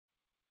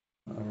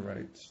All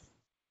right.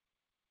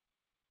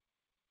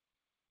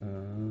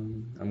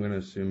 I'm going to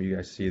assume you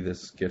guys see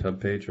this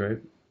GitHub page, right?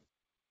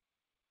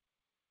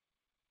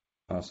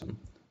 Awesome.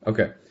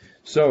 Okay.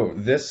 So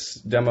this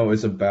demo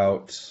is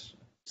about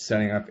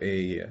setting up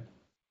a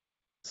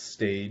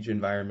stage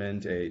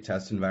environment, a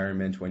test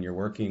environment when you're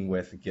working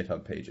with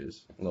GitHub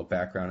Pages. A little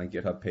background on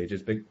GitHub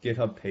Pages, but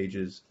GitHub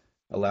Pages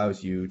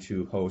allows you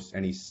to host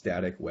any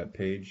static web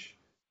page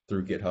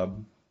through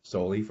GitHub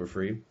solely for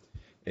free.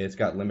 It's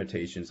got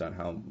limitations on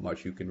how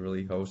much you can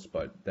really host,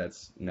 but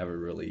that's never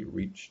really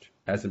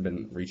hasn't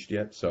been reached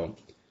yet. So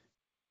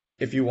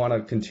if you want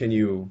to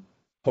continue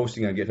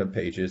hosting on GitHub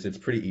Pages, it's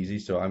pretty easy.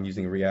 So I'm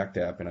using a React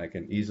app, and I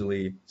can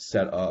easily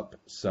set up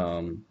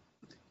some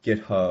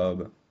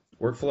GitHub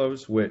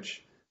workflows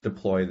which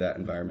deploy that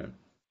environment.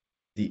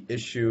 The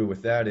issue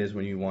with that is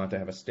when you want to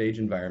have a stage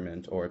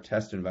environment or a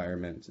test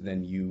environment,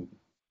 then you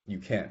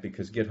can't,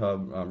 because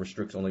GitHub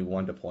restricts only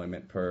one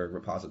deployment per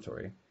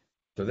repository.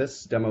 So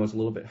this demo is a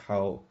little bit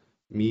how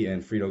me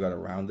and Frito got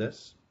around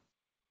this.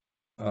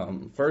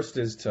 First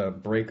is to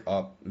break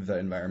up the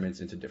environments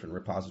into different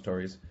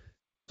repositories.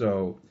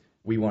 So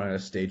we wanted a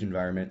stage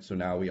environment, so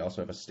now we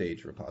also have a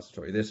stage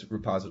repository. This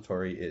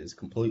repository is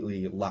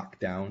completely locked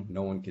down.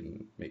 No one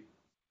can make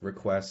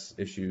requests,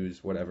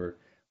 issues, whatever.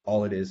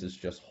 All it is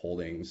just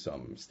holding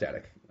some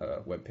static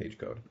web page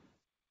code.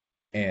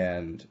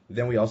 And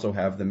then we also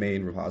have the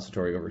main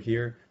repository over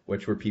here, where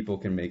people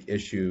can make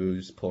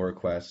issues, pull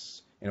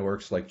requests, and it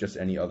works like just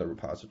any other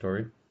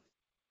repository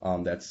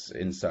that's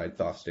inside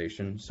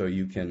thoth-station. So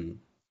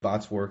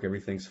bots work,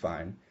 everything's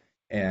fine.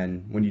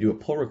 And when you do a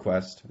pull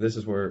request, this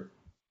is where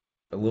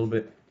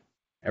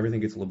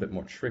everything gets a little bit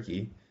more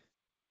tricky.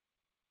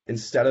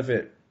 Instead of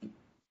it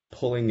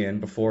pulling in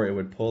before, it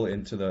would pull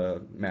into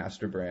the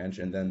master branch,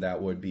 and then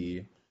that would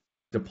be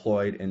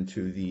deployed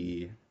into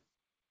the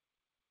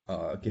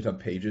GitHub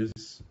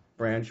Pages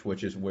branch,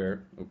 which is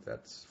where,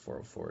 that's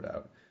 404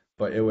 out,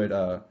 but it would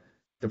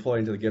deploy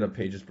into the GitHub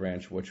Pages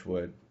branch, which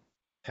would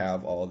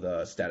have all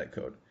the static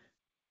code.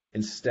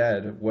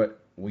 Instead,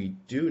 what we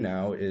do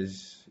now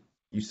is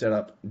you set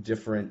up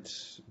different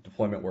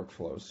deployment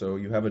workflows. So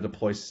you have a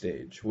deploy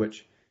stage,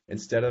 which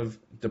instead of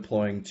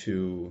deploying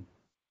to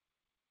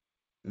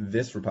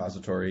this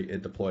repository,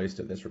 it deploys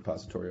to this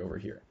repository over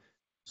here.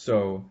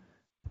 So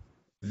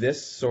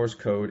this source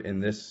code in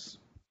this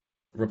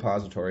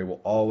repository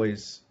will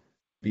always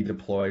be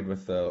deployed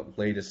with the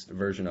latest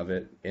version of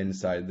it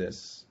inside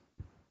this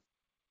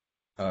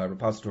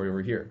repository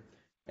over here.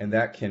 And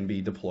that can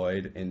be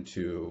deployed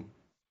into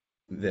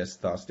this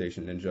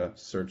thoth-station Ninja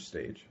search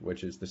stage,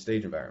 which is the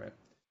stage environment.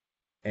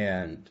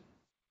 And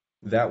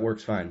that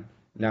works fine.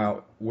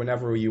 Now,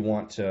 whenever you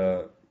want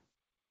to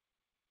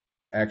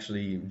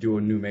actually do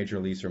a new major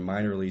release or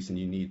minor release and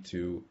you need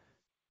to,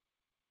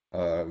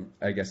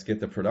 get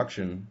the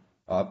production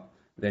up,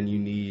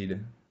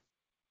 then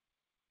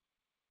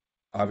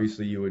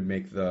obviously you would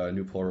make the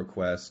new pull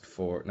request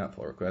you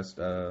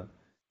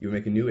would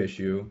make a new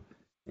issue,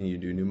 and you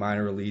do new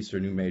minor release or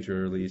new major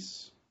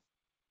release,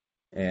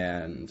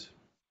 and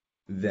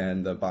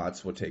then the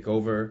bots would take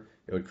over.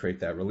 It would create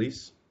that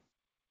release.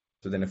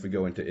 So then if we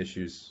go into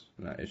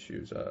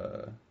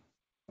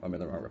I'm in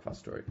the wrong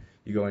repository.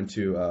 You go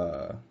into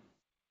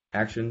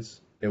actions,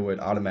 it would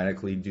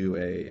automatically do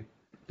a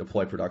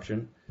deploy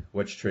production,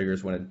 which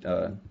triggers when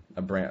a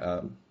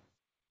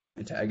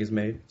tag is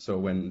made. So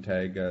when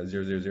tag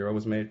 000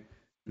 was made,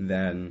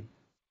 then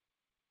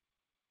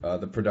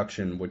the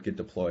production would get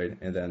deployed,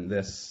 and then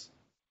this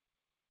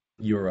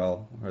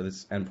URL or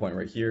this endpoint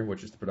right here,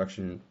 which is the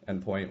production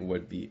endpoint,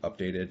 would be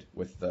updated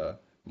with the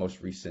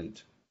most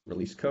recent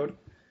release code,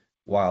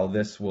 while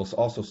this will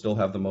also still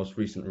have the most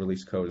recent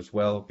release code as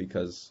well,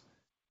 because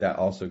that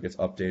also gets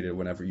updated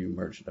whenever you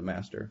merge the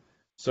master.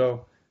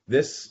 So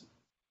this,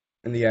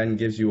 in the end,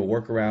 gives you a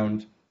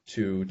workaround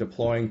to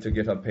deploying to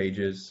GitHub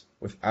Pages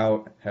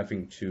without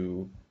having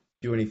to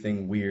do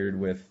anything weird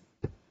with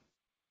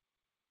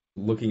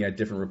looking at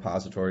different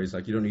repositories.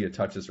 Like, you don't need to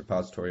touch this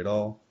repository at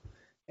all,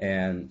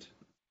 and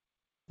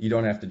you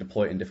don't have to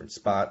deploy it in different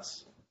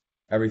spots.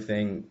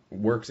 Everything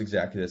works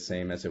exactly the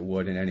same as it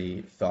would in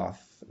any Thoth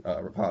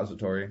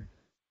repository.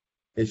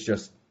 It's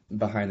just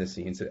behind the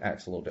scenes, it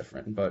acts a little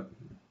different, but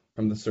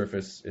from the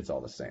surface, it's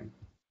all the same.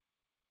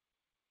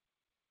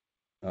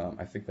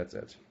 I think that's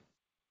it.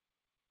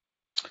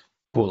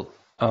 Cool.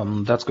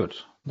 That's good.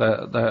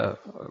 The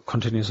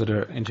continuous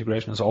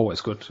integration is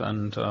always good,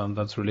 and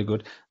that's really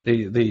good.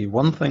 The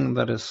one thing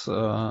that is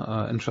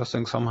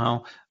interesting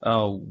somehow,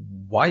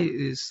 why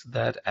is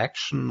that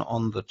action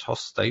on the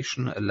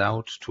thoth-station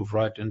allowed to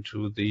write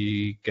into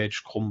the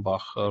Gage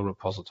Krumbach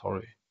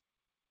repository?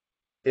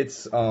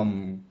 It's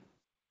both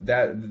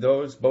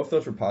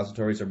those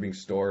repositories are being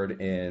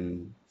stored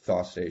in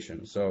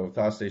thoth-station. So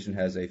thoth-station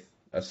has a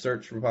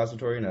search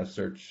repository and a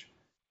search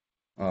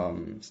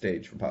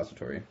stage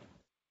repository.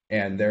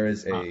 And there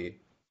is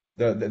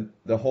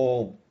the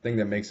whole thing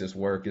that makes this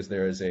work is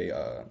there is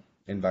a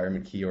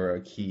environment key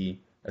or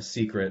a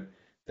secret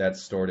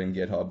that's stored in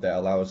GitHub that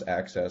allows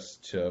access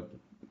to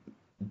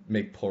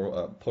make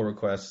pull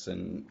requests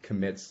and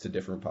commits to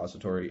different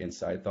repository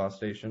inside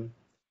thoth-station,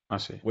 I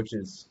see. which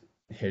is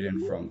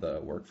hidden from the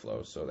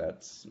workflow, so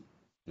that's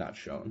not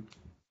shown.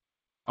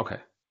 Okay,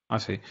 I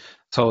see.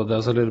 So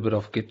there's a little bit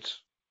of Git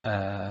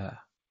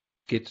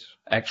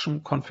action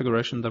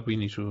configuration that we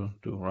need to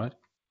do, right?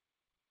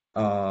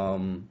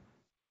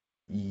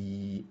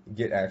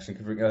 Get action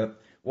config.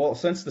 Well,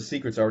 since the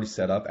secret's already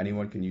set up,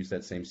 anyone can use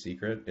that same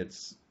secret.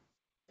 It's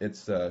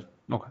a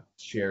Okay.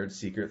 shared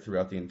secret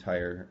throughout the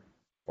entire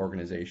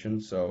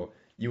organization. So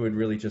you would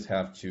really just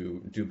have to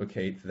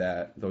duplicate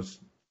those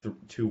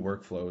two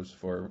workflows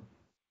for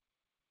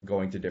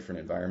going to different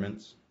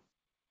environments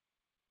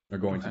or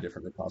going to Okay.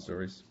 different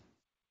repositories.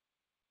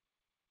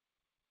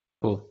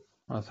 Cool.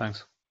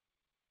 Thanks.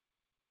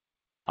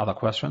 Other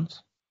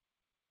questions?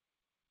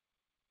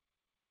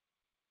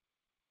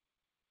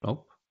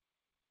 Nope.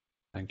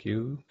 Thank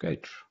you,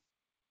 Gage.